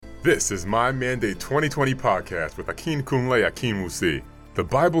This is My Mandate 2020 podcast with Akin Kunle Akin Musi. The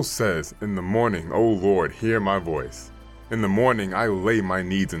Bible says, "In the morning, O Lord, hear my voice. In the morning, I lay my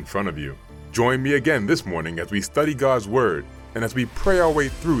needs in front of you." Join me again this morning as we study God's Word and as we pray our way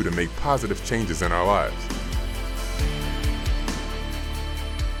through to make positive changes in our lives.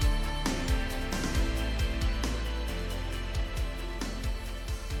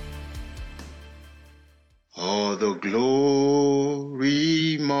 All the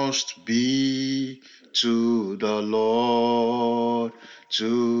glory must be to the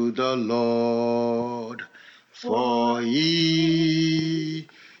Lord, for He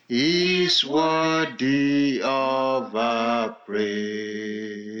is worthy of our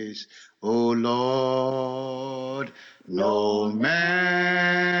praise. O Lord, no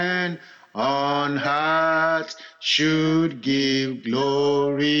man on earth should give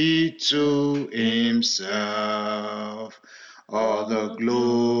glory to himself. All the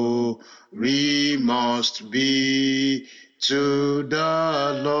glory must be to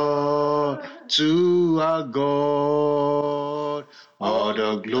the Lord, to our God. All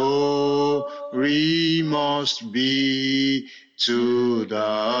the glory must be to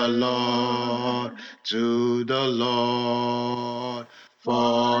the Lord,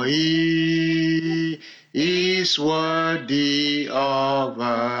 for He is worthy of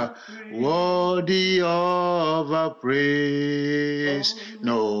our praise.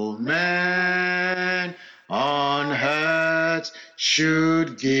 No man on earth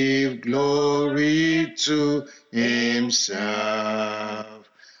should give glory to himself.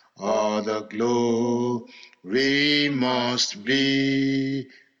 All the glory must be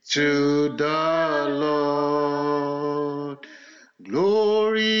to the Lord.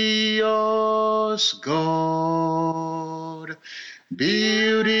 Glorious God,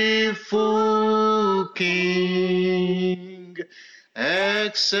 beautiful King,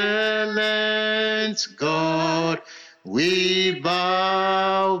 excellent God, we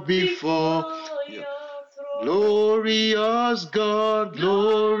bow before you. Glorious God,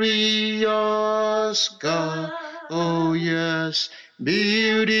 oh yes,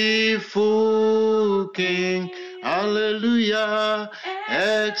 beautiful King, hallelujah,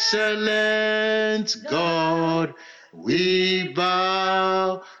 excellent God, we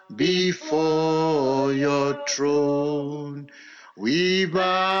bow before your throne. We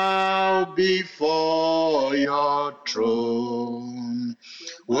bow before your throne.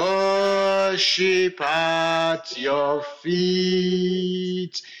 Worship at your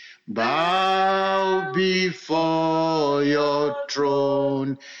feet. Bow before your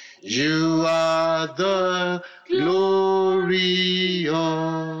throne. You are the glorious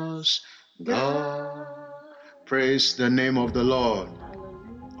God. Praise the name of the Lord.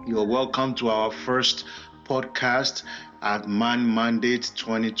 You are welcome to our first podcast at Mandate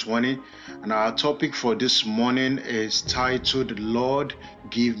 2020. And our topic for this morning is titled, Lord,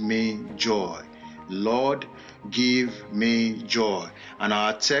 Give Me Joy. Lord, give me joy. And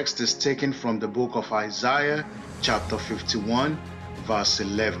our text is taken from the book of Isaiah, chapter 51, verse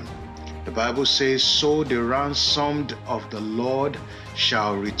 11. The Bible says, "So the ransomed of the Lord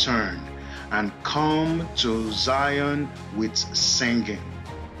shall return and come to Zion with singing."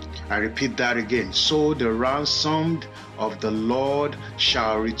 I repeat that again. "So the ransomed of the Lord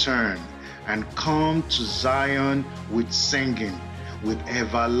shall return and come to Zion with singing, with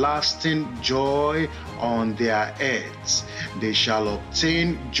everlasting joy on their heads. They shall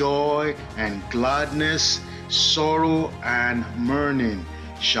obtain joy and gladness, sorrow and mourning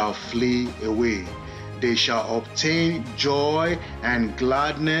shall flee away." They shall obtain joy and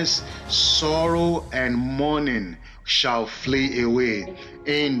gladness, sorrow and mourning shall flee away.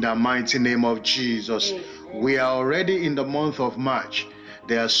 In the mighty name of Jesus. We are already in the month of March.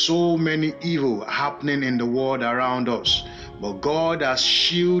 There are so many evil happening in the world around us, but God has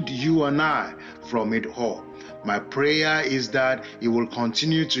shielded you and I from it all. My prayer is that He will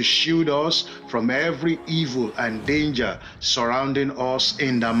continue to shield us from every evil and danger surrounding us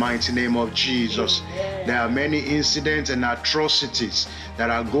in the mighty name of Jesus. There are many incidents and atrocities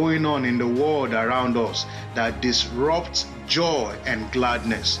that are going on in the world around us that disrupt joy and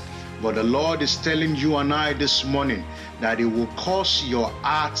gladness. But the Lord is telling you and I this morning that He will cause your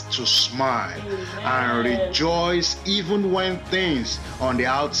heart to smile and rejoice even when things on the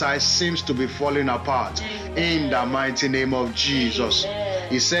outside seems to be falling apart. In the mighty name of Jesus.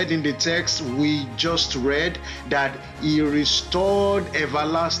 He said in the text we just read that He restored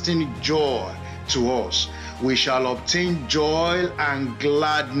everlasting joy to us. We shall obtain joy and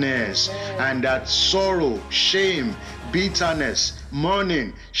gladness, and that sorrow, shame, bitterness,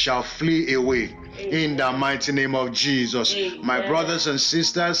 mourning shall flee away. in the mighty name of Jesus. My brothers and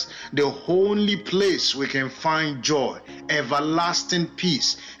sisters, the only place we can find joy, everlasting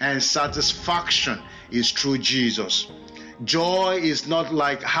peace, and satisfaction is through Jesus. Joy is not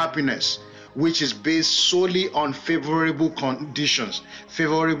like happiness, which is based solely on favorable conditions,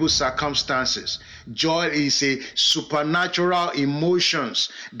 favorable circumstances. Joy is a supernatural emotions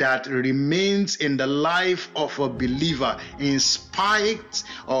that remains in the life of a believer in spite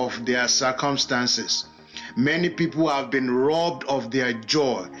of their circumstances. Many people have been robbed of their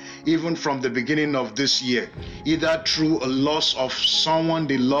joy, even from the beginning of this year, either through a loss of someone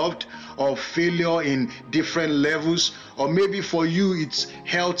they loved, or failure in different levels, or maybe for you it's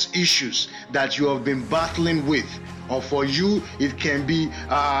health issues that you have been battling with, or for you it can be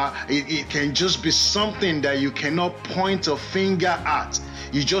it can just be something that you cannot point a finger at.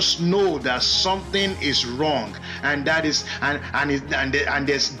 You just know that something is wrong, and that is and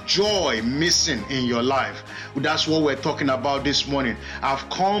there's joy missing in your life. That's what we're talking about this morning. I've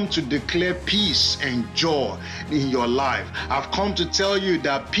come to declare peace and joy in your life. I've come to tell you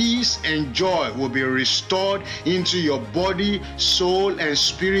that peace and joy will be restored into your body, soul, and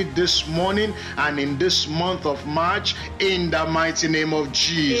spirit this morning and in this month of March, in the mighty name of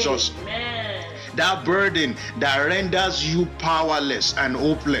Jesus. Amen. That burden that renders you powerless and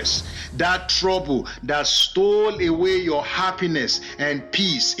hopeless, that trouble that stole away your happiness and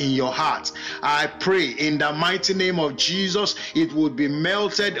peace in your heart, I pray in the mighty name of Jesus, it will be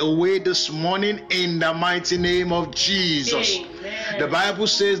melted away this morning in the mighty name of Jesus. Amen. The Bible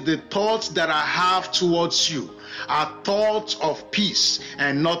says the thoughts that I have towards you are thoughts of peace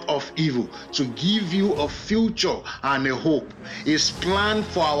and not of evil, to give you a future and a hope. His plan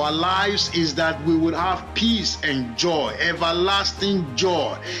for our lives is that we will have peace and joy, everlasting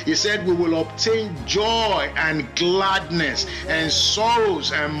joy. He said we will obtain joy and gladness, and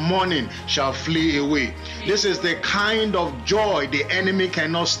sorrows and mourning shall flee away. This is the kind of joy the enemy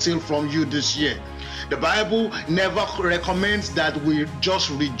cannot steal from you this year. The Bible never recommends that we just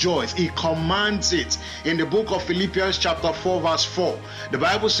rejoice. It commands it. In the book of Philippians chapter 4 verse 4, the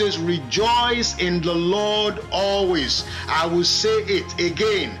Bible says, rejoice in the Lord always. I will say it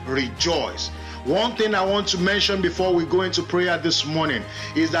again, rejoice. One thing I want to mention before we go into prayer this morning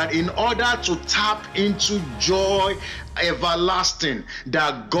is that in order to tap into joy everlasting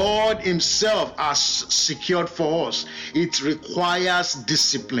that God himself has secured for us, it requires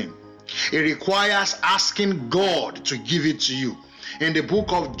discipline. It requires asking God to give it to you. In the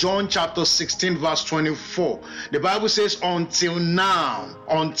book of John chapter 16 verse 24, the Bible says, until now,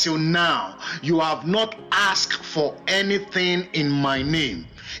 you have not asked for anything in my name.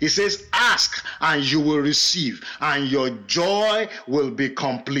 It says, ask and you will receive, and your joy will be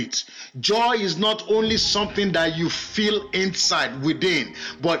complete. Joy is not only something that you feel inside within,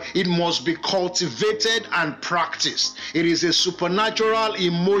 but it must be cultivated and practiced. It is a supernatural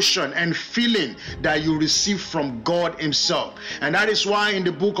emotion and feeling that you receive from God himself. And that is why in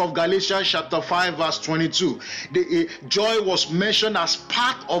the book of Galatians chapter 5 verse 22, joy was mentioned as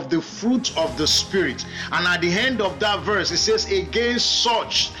part of the fruit of the Spirit. And at the end of that verse, it says, against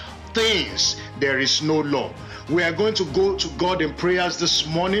such things there is no law. We are going to go to God in prayers this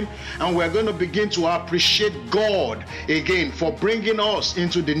morning, and we're going to begin to appreciate God again for bringing us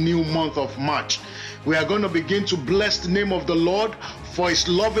into the new month of March. We are going to begin to bless the name of the Lord for his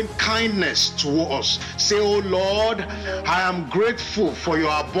loving kindness to us. Say, oh Lord, I am grateful for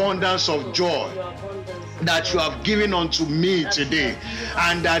your abundance of joy that you have given unto me today,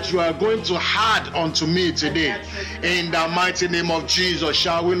 and that you are going to add unto me today. In the mighty name of Jesus,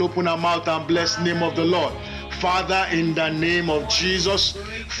 shall we open our mouth and bless the name of the Lord? Father, in the name of Jesus,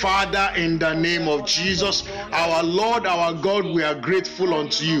 Father, in the name of Jesus, our Lord, our God, we are grateful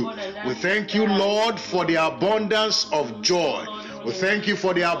unto you. We thank you, Lord, for the abundance of joy. We thank you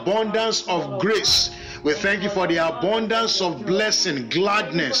for the abundance of grace. We thank you for the abundance of blessing,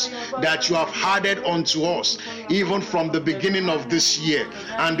 gladness that you have added unto us, even from the beginning of this year,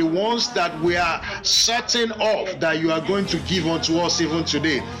 and the ones that we are certain of that you are going to give unto us even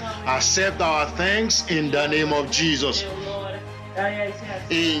today. Accept our thanks in the name of Jesus.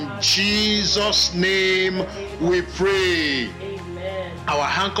 In Jesus' name we pray. Our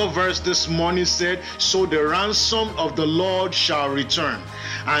anchor verse this morning said, so the ransom of the Lord shall return,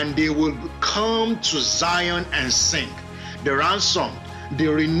 and they will come to Zion and sing. The ransom, the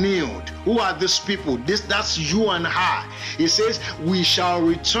renewed. Who are these people? That's you and I. It says we shall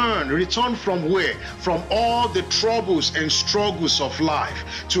return. Return from where? From all the troubles and struggles of life,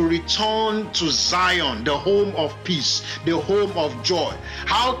 to return to Zion, the home of peace, the home of joy.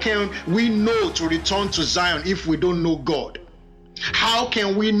 How can we know to return to Zion if we don't know God? How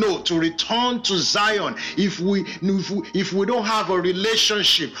can we know to return to Zion if we don't have a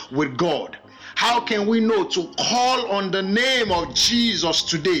relationship with God? How can we know to call on the name of Jesus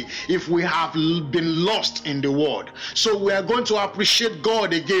today if we have been lost in the world? So we are going to appreciate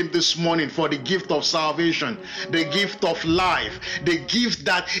God again this morning for the gift of salvation, the gift of life, the gift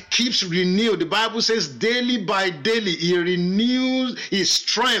that keeps renewed. The Bible says daily by daily He renews His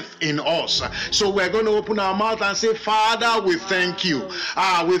strength in us. So we're going to open our mouth and say, Father, we thank you.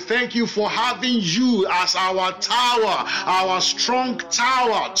 We thank you for having you as our tower, our strong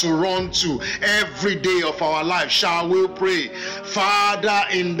tower to run to every day of our life. Shall we pray? Father,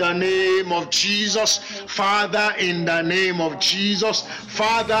 in the name of Jesus, Father, in the name of Jesus,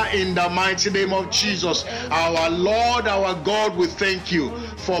 Father, in the mighty name of Jesus, our Lord, our God, we thank you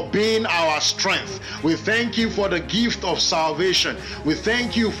for being our strength. We thank you for the gift of salvation. We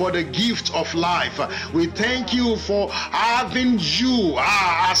thank you for the gift of life. We thank you for having you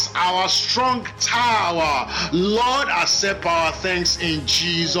as our strong tower. Lord, accept our thanks in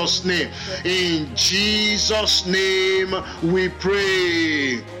Jesus' name. In Jesus' name we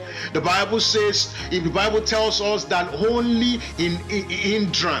pray. The Bible says, if the Bible tells us that the only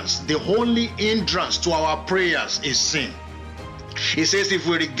hindrance to our prayers is sin. It says if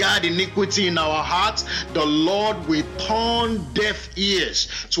we regard iniquity in our hearts, the Lord will turn deaf ears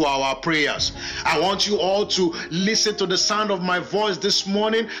to our prayers. I want you all to listen to the sound of my voice this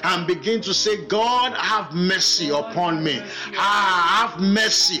morning and begin to say, God, have mercy upon me. Have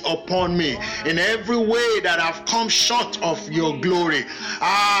mercy upon me in every way that I've come short of your glory.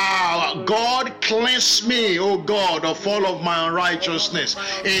 God, cleanse me, O God, of all of my unrighteousness.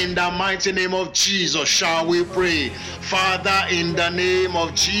 In the mighty name of Jesus shall we pray. Father, in the name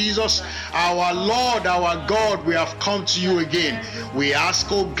of Jesus, our Lord, our God, we have come to you again. We ask,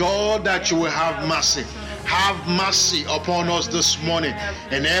 oh God, that you will have mercy. Have mercy upon us this morning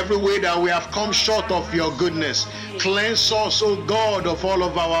in every way that we have come short of your goodness. Cleanse us, O God, of all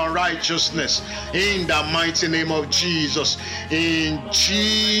of our unrighteousness in the mighty name of Jesus. In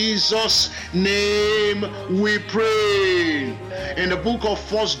Jesus' name we pray. In the book of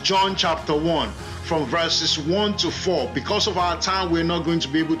 1 John chapter 1, from verses 1 to 4. Because of our time, we're not going to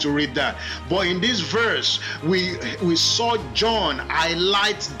be able to read that. But in this verse, we saw John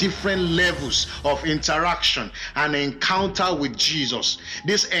highlight different levels of interaction and encounter with Jesus.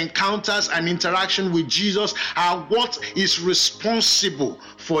 These encounters and interaction with Jesus are what is responsible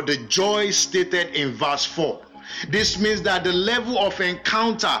for the joy stated in verse 4. This means that the level of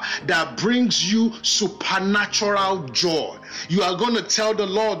encounter that brings you supernatural joy. You are going to tell the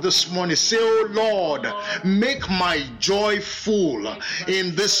Lord this morning, say, oh Lord, make my joy full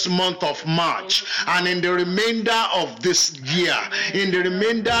in this month of March and in the remainder of this year, in the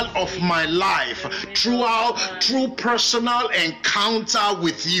remainder of my life, through personal encounter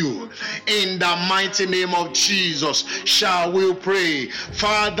with you. In the mighty name of Jesus, shall we pray.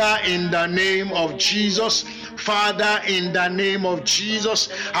 Father, in the name of Jesus, Father, in the name of Jesus,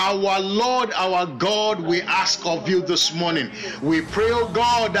 our Lord, our God, we ask of you this morning. We pray, oh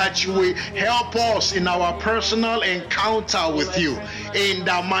God, that you will help us in our personal encounter with you. In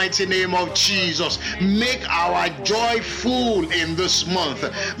the mighty name of Jesus, make our joy full in this month.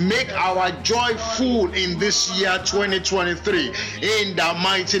 Make our joy full in this year 2023. In the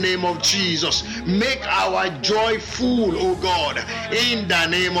mighty name of Jesus, make our joy full, oh God, in the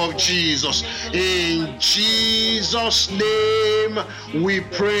name of Jesus. In Jesus' name we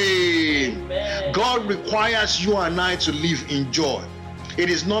pray. God requires you and I to live in joy. It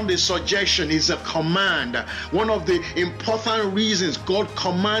is not a suggestion, it's a command. One of the important reasons God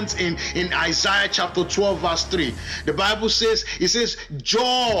commands in Isaiah chapter 12 verse 3. The Bible says, it says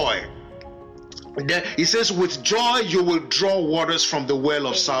joy. It says with joy you will draw waters from the well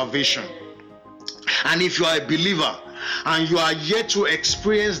of salvation. And if you are a believer and you are yet to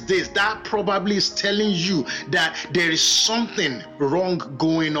experience this, that probably is telling you that there is something wrong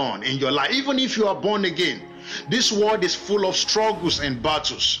going on in your life. Even if you are born again, this world is full of struggles and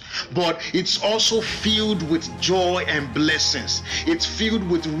battles, but it's also filled with joy and blessings. It's filled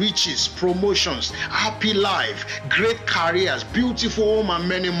with riches, promotions, happy life, great careers, beautiful home, and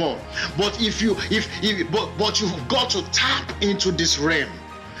many more. But but you've got to tap into this realm.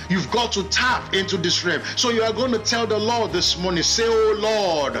 You've got to tap into this realm. So you are going to tell the Lord this morning, say, oh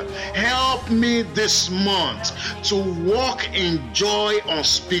Lord, help me this month to walk in joy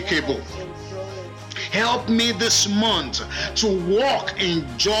unspeakable. Help me this month to walk in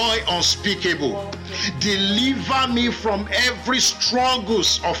joy unspeakable. Deliver me from every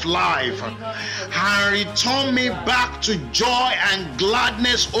struggles of life and return me back to joy and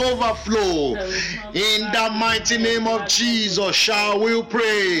gladness overflow. In the mighty name of Jesus shall we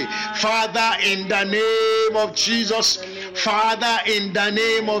pray. Father, in the name of Jesus, Father, in the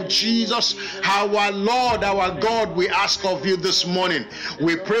name of Jesus, our Lord, our God, we ask of you this morning.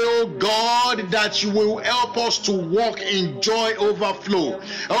 We pray, oh God, that you will help us to walk in joy overflow.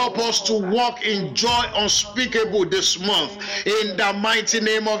 Help us to walk in joy unspeakable this month. In the mighty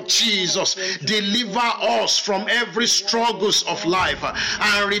name of Jesus, deliver us from every struggles of life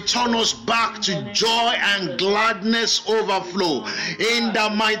and return us back to joy and gladness overflow. In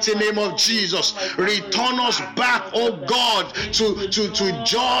the mighty name of Jesus, return us back, oh God, to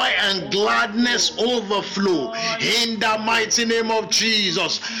joy and gladness overflow. In the mighty name of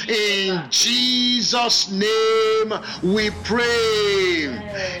Jesus, in Jesus' name we pray.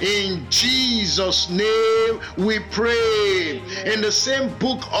 In Jesus' name we pray. In the same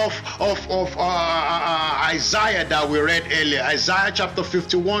book of Isaiah that we read earlier, Isaiah chapter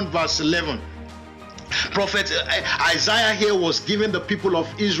 51 verse 11, Prophet Isaiah here was giving the people of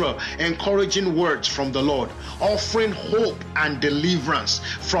Israel encouraging words from the Lord, offering hope and deliverance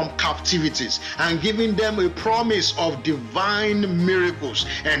from captivities, and giving them a promise of divine miracles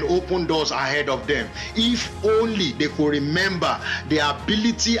and open doors ahead of them, if only they could remember the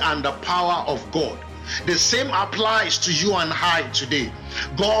ability and the power of God. The same applies to you and I today.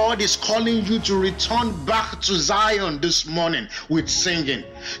 God is calling you to return back to Zion this morning with singing,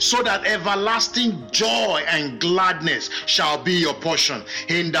 so that everlasting joy and gladness shall be your portion.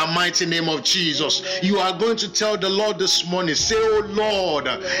 In the mighty name of Jesus, you are going to tell the Lord this morning, say, oh Lord,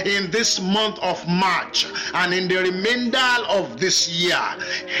 in this month of March and in the remainder of this year,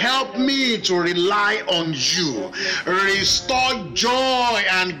 help me to rely on you. Restore joy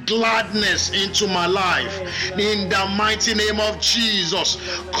and gladness into my life. In the mighty name of Jesus,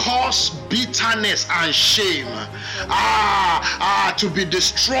 cause bitterness and shame to be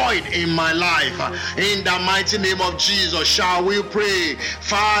destroyed in my life. In the mighty name of Jesus shall we pray.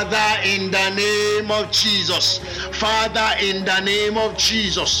 Father, in the name of Jesus, Father, in the name of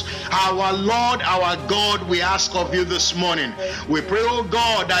Jesus, our Lord, our God, we ask of you this morning. We pray, oh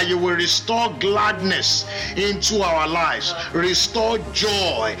God, that you will restore gladness into our lives, restore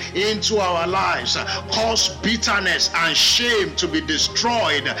joy into our lives, cause bitterness and shame to be destroyed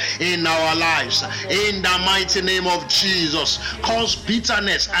in our lives. In the mighty name of Jesus, cause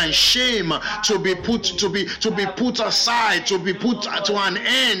bitterness and shame to be put aside, to be put to an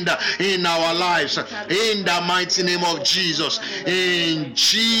end in our lives. In the mighty name of Jesus, in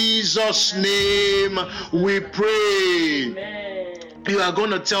Jesus' name we pray. You are going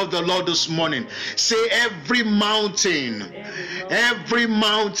to tell the Lord this morning, say, every mountain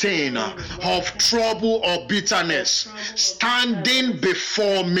of trouble or bitterness standing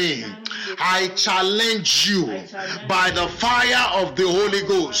before me, I challenge you by the fire of the Holy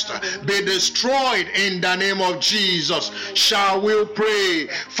Ghost, be destroyed in the name of Jesus. Shall we pray?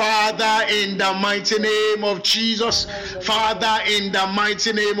 Father, in the mighty name of Jesus, Father, in the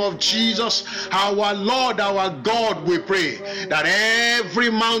mighty name of Jesus, our Lord, our God, we pray that every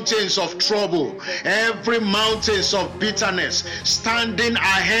mountains of trouble, every mountains of bitterness standing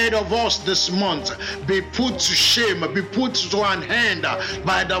ahead of us this month be put to shame, be put to an end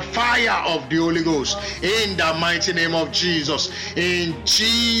by the fire of the Holy Ghost. In the mighty name of Jesus, in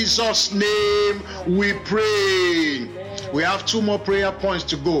Jesus' name we pray. We have 2 more prayer points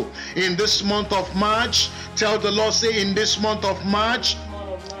to go. In this month of March, tell the Lord, say, in this month of March,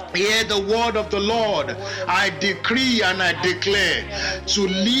 hear the word of the Lord. I decree and I declare to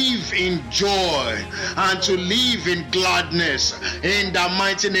live in joy and to live in gladness. In the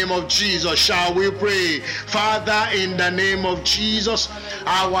mighty name of Jesus shall we pray. Father, in the name of Jesus,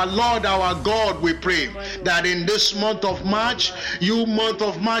 our Lord, our God, we pray that in this month of March, you month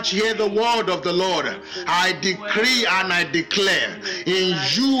of March, hear the word of the Lord. I decree and I declare, in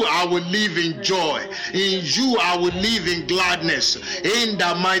you I will live in joy. In you I will live in gladness. In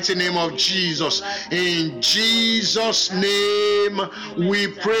the mighty name of Jesus, in Jesus' name we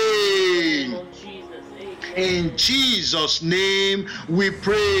pray. In Jesus' name we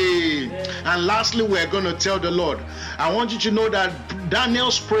pray. And lastly, we're going to tell the Lord, I want you to know that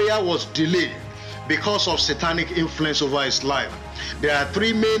Daniel's prayer was delayed because of satanic influence over his life. There are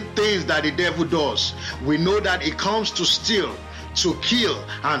 3 main things that the devil does. We know that it comes to steal, to kill,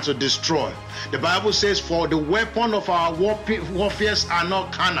 and to destroy. The Bible says, for the weapon of our warfare are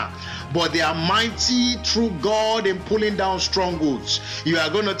not carnal, but they are mighty through God in pulling down strongholds. You are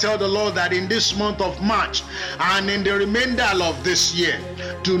going to tell the Lord that in this month of March and in the remainder of this year,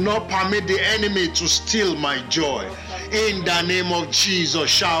 do not permit the enemy to steal my joy. In the name of Jesus,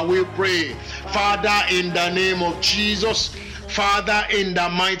 shall we pray? Father, in the name of Jesus, Father, in the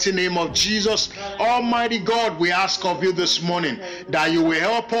mighty name of Jesus, Almighty God, we ask of you this morning that you will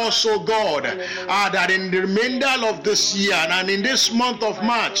help us, oh God, that in the remainder of this year and in this month of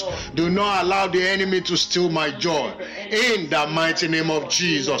March, do not allow the enemy to steal my joy. In the mighty name of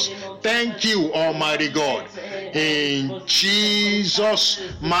Jesus, thank you, Almighty God. In Jesus'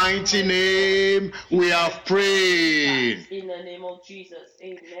 mighty name, we have prayed. In the name of Jesus,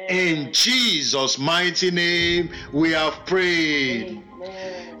 amen. In Jesus' mighty name, we have prayed.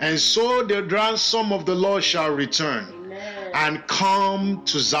 Amen. And so the ransom of the Lord shall return. Amen. And come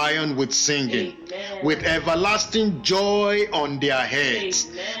to Zion with singing, Amen. with everlasting joy on their heads.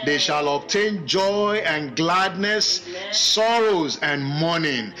 Amen. They shall obtain joy and gladness. Amen. Sorrows and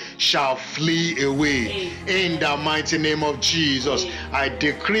mourning shall flee away. Amen. In the mighty name of Jesus, Amen. I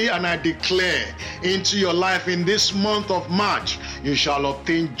decree and I declare into your life in this month of March, you shall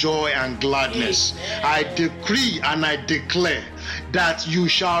obtain joy and gladness. Amen. I decree and I declare that you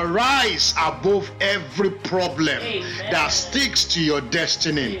shall rise above every problem Amen. that sticks to your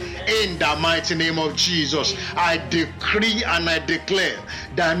destiny. Amen. In the mighty name of Jesus, Amen. I decree and I declare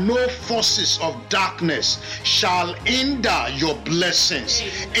that no forces of darkness shall hinder your blessings.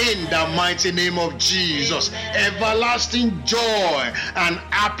 Amen. In the mighty name of Jesus, Amen. everlasting joy and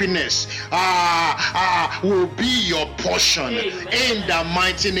happiness will be your portion. Amen. In the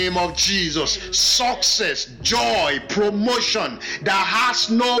mighty name of Jesus, success, joy, promotion that has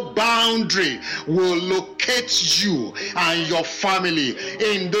no boundary will locate you and your family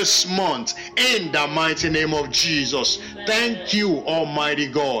in this month. In the mighty name of Jesus, thank you, Almighty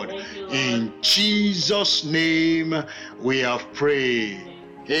God. In Jesus' name we have prayed.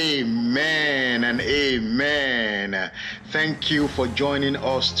 Amen and amen. Thank you for joining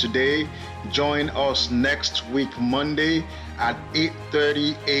us today. Join us next week, Monday at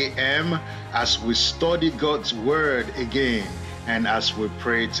 8:30 a.m. as we study God's Word again and as we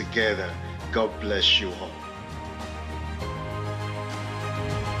pray together. God bless you all.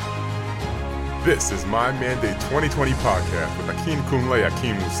 This is My Mandate 2020 podcast with Akin Kunle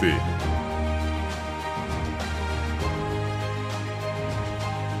Akin Musi.